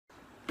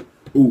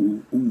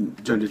Ooh, ooh,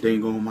 Johnny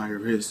Dang on my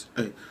wrist,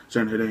 hey,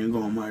 Johnny Dang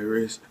on my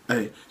wrist,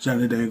 hey,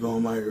 Johnny Dang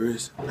on my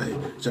wrist, hey,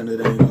 Johnny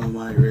Dang on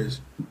my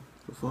wrist.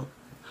 The fuck?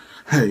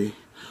 Hey,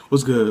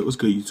 what's good? What's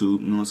good,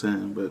 YouTube? You know what I'm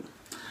saying? But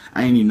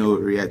I ain't even know what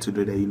to react to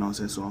today, you know what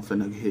I'm saying? So I'm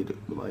finna hit it.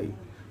 But like,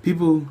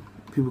 people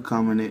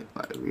commented,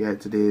 like,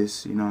 react to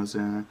this, you know what I'm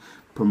saying?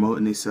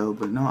 Promoting themselves,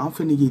 but no, I'm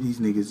finna give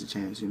these niggas a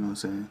chance, you know what I'm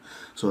saying?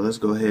 So let's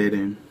go ahead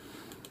and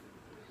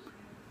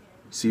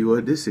see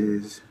what this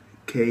is.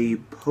 K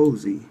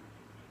Posey.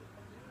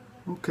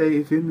 Okay,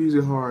 if your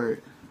music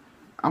hard,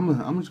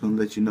 I'm just gonna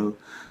let you know.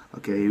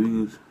 Okay,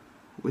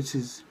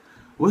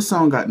 what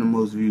song got the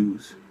most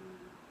views?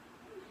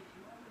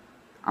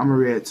 I'm gonna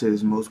react to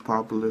his most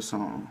popular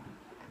song,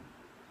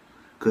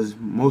 cause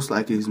most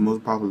likely his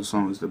most popular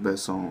song is the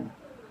best song.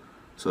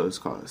 So it's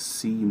called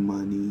C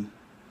Money.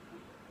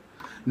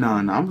 No,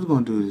 I'm just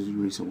gonna do this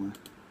recent one.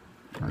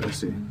 Alright, let's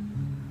see.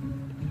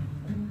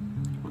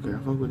 Okay, I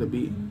fuck with the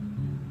beat.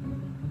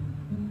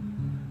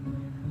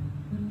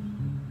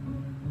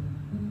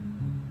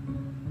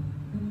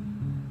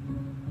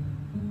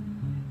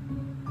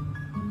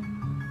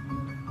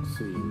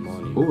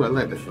 Oh, I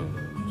like that.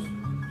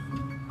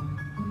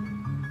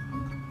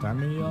 Turn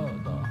me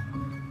up, though.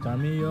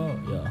 Turn me up,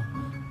 yeah.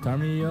 Turn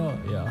me up,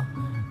 yeah.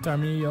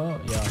 Turn me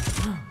up, yeah.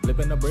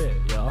 Flipping the bread,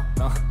 yeah.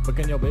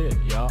 Fucking your bed,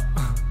 yeah.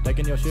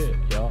 Taking your shit,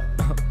 yeah.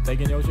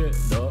 Taking your shit,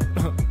 yeah.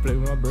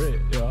 Flipping my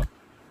bread, yeah.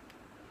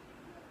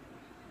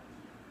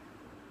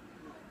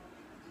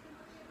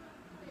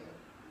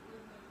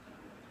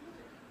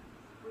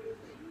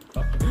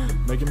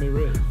 Making me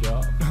rich,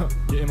 yo.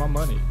 Getting my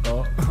money,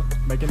 yo.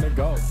 Making it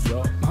go,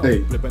 yo.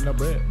 Hey. Flipping the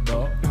bread,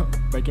 yo.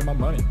 Making my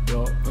money,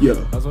 yo. Yeah.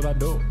 That's what I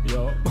do,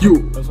 yo.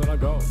 You. That's what I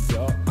go,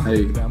 yo.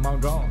 Hey. Damn, I'm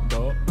gone,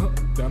 yo.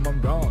 Damn,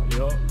 I'm gone,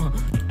 yo.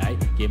 Hey,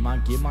 get my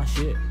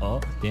shit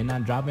up. Then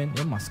I'm driving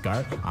in my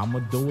skirt. I'ma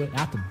do it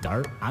out the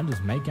dirt. I'm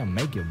just make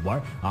it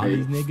work. All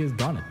these niggas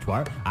gonna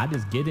twerk. I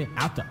just get it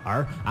out the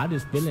earth. I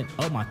just filling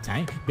up my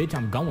tank. Bitch,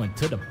 I'm going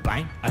to the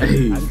bank.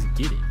 Hey. I just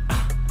get it.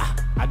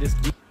 I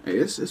just get. Hey,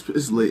 it's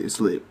lit, it's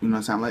lit. You know what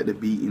I'm saying? I like the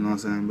beat, you know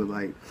what I'm saying? But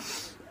like,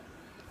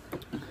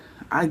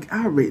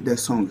 I rate that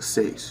song a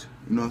 6.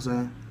 You know what I'm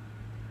saying?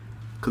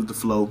 Cause the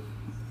flow.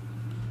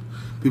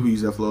 People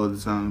use that flow all the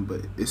time,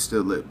 but it's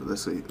still lit. But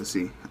let's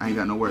see. I ain't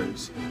got no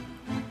words.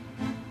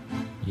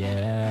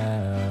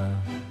 Yeah.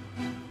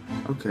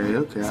 Okay,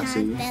 I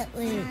see you.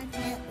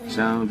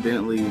 Sean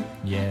Bentley.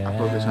 Yeah. I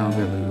fuck with Sean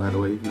Bentley, by the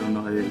way. If you don't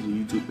know her, he's a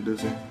YouTube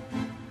producer.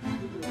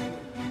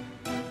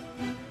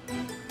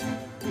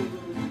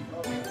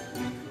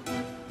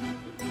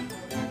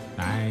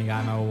 I ain't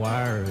got no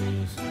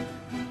worries.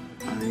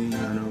 I ain't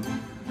got no.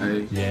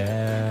 Hey.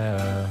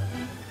 Yeah.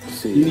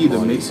 You need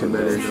to mix it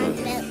better, though.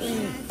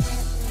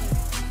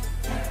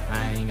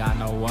 I ain't got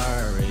no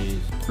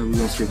worries.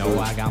 No,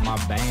 I got my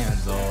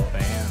bands up.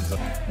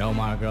 No,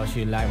 my girl,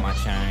 she like my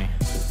chain.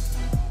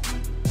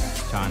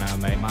 Tryna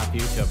make my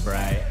future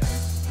bright.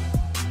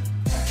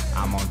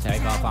 I'm on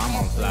takeoff, I'm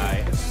on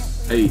flight.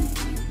 Hey.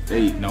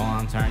 No,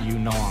 I'm turn, you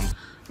know I'm.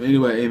 But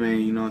anyway, hey man,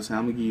 you know what I'm saying?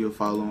 I'm gonna give you a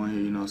follow on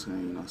here, you know what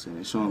I'm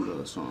saying? Show 'em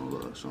love,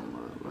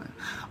 right?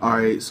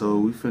 Alright, so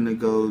we finna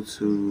go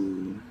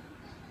to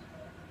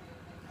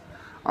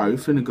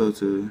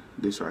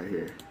this right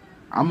here.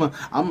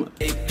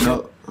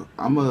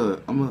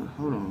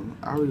 hold on.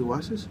 I already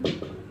watched this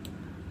shit.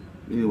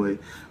 Anyway,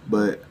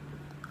 but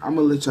I'm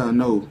gonna let y'all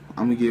know.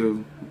 I'm gonna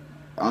give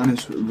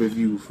honest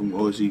review from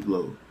OG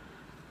Glow.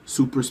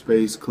 Super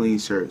Space Clean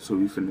Shirt. So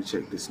we finna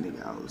check this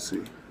nigga out. Let's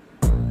see.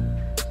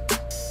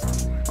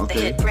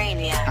 Okay.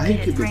 I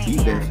hate to get the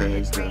beat that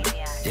fast though.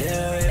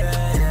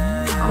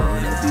 I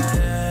love that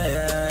beat.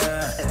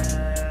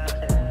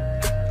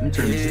 Let me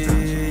turn this shit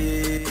down.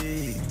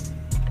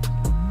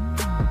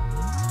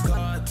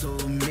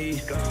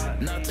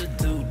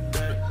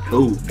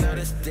 Oh.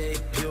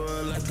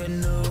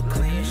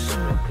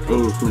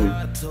 Oh, cool.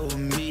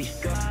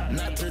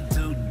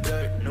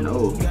 No.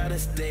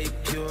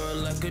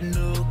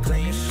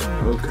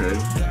 Okay.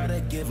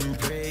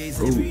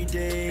 Ooh.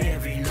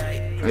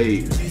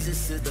 Hey.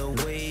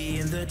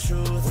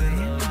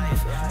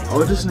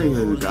 Oh, this nigga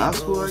is the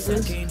gospel, I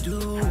guess?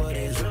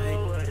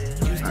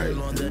 Alright, you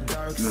know what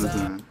I'm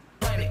saying?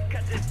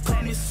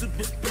 Call me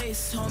super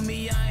space,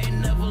 homie, I ain't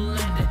never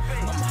landed.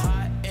 I'm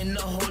hot and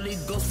the Holy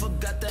Ghost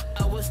forgot that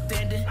I was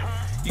standing.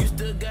 You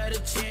still got a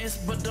chance,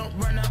 but don't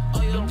run out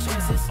all your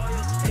chances.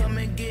 Come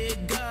and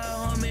get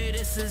God, homie,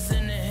 this is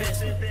in the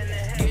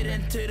head. Get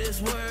into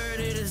this word,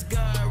 it is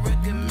God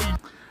recommend.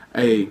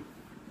 Hey,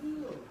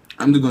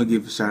 I'm just gonna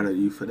give a shout out to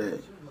you for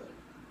that.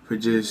 For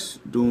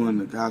just doing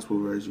the gospel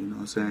version, you know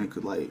what I'm saying?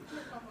 Cause like,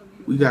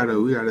 we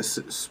gotta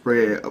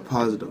spread a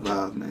positive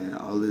vibe, man.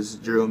 All this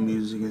drill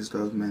music and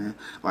stuff, man.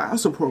 Like, I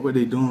support what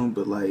they doing,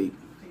 but like,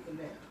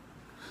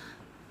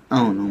 I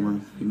don't know,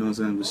 man. You know what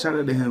I'm saying? But shout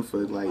out to him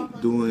for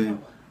like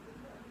doing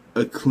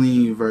a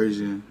clean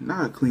version,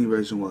 not a clean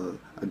version, well,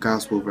 a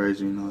gospel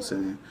version. You know what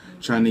I'm saying?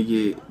 Trying to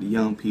get the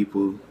young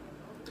people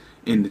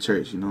in the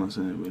church. You know what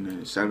I'm saying?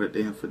 But shout out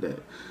to him for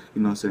that.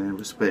 You know what I'm saying?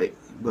 Respect.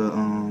 But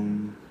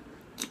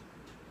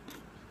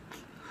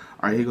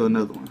Alright, here go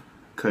another one.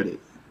 Cut it.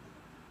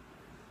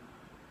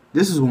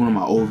 This is one of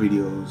my old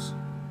videos.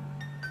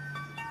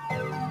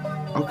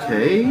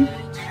 Okay.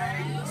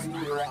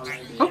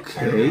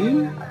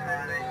 Okay.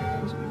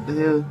 What the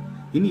hell?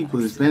 He need to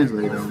put his pants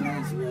laid on.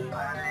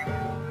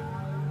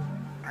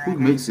 Who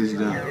makes this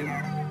jump?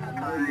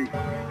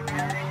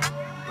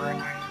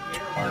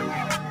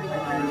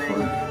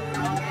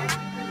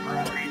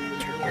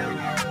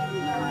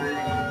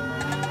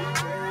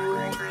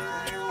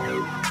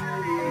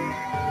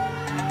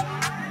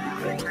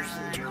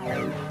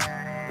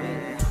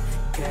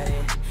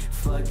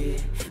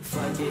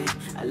 Fuck it,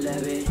 I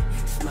love it,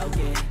 smoke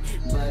it,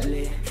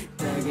 bubbly,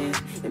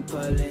 thuggin', and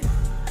pull it.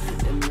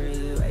 Them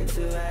really way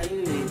too high,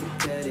 you need to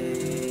cut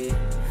it.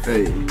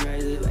 Hey. Them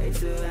really way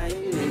too high,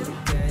 you need to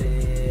cut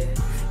it.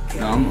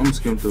 No, I'm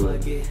skimming through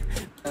it.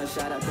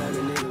 Shout out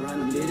thuggin', nigga, run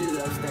them bitches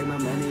up, stack my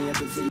money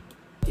up until you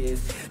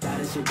kiss. Lot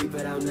of shit people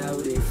don't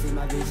notice. See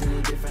my vision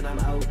is different, I'm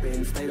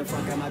open. Stay the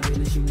fuck out my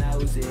business, you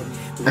knows it.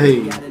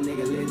 Hey. Got a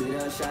nigga lit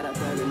it up, shout out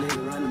thuggin',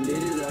 nigga, run them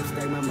bitches up,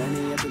 stack my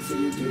money up until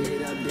you get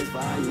it up. This for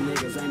all you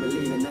niggas ain't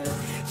believing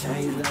us.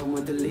 Changed up,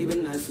 went to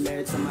leaving us.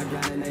 Married to my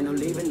grind and ain't no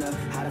leaving up.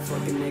 How the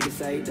fucking niggas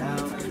say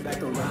down,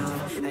 back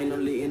around. Ain't no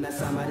leading us,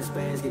 somebody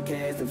spans, get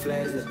cast and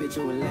flash. This bitch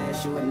you and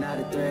last, you and not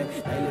a threat.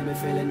 Lately been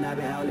feeling, I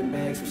been holding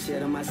back. Some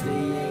shit on my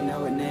sleeve, ain't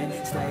knowing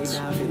that. Stay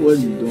down for What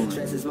this you shit. doing?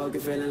 Stressing,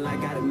 smoking, feeling like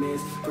I done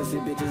missed. Pussy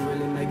bitches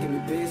really making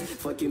me pissed.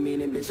 Fuck you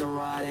meaning, bitch, I'm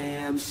raw,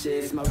 damn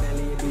shit. Smoke that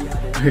lead, be all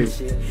that Hey.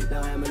 shit.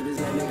 No hammer, just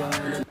let me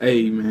go.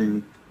 Hey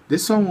man,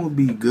 this song will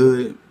be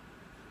good,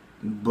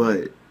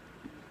 but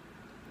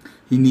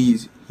he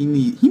need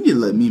to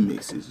let me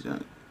mix this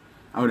junk.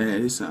 I would have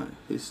had his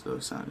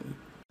stuff sounding.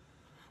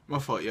 My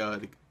fault, y'all.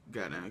 The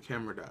goddamn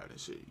camera died and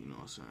shit. You know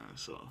what I'm saying?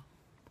 So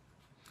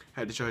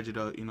had to charge it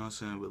up. You know what I'm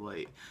saying? But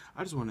like,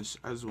 I just wanted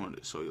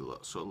to show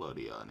love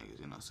to y'all niggas.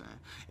 You know what I'm saying?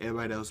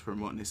 Everybody that was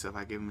promoting this stuff,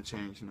 I gave them a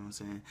chance. You know what I'm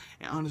saying?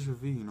 And honest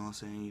review. You know what I'm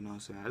saying? You know what I'm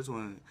saying? I just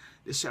wanted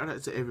to shout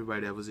out to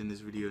everybody that was in this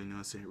video. You know what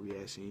I'm saying?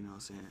 Reaction. You know what I'm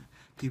saying?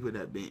 People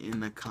that been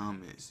in the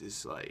comments.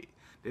 It's like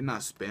they're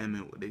not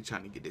spamming. They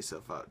trying to get their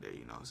stuff out there.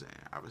 You know what I'm saying?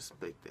 I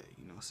respect that.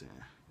 You know what I'm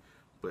saying?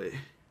 But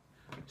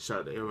shout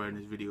out to everybody in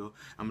this video.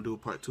 I'm gonna do a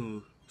part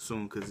 2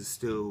 soon because it's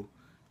still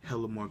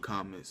hella more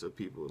comments of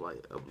people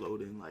like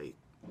uploading like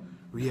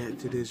react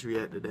to this,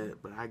 react to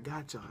that. But I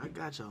got y'all,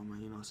 man.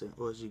 You know what I'm saying?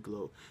 OSG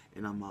Glow,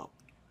 and I'm out.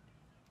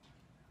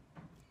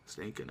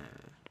 Stinking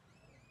ass.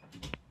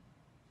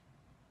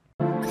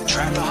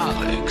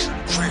 Trapaholics,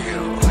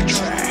 real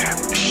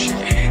trap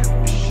shit.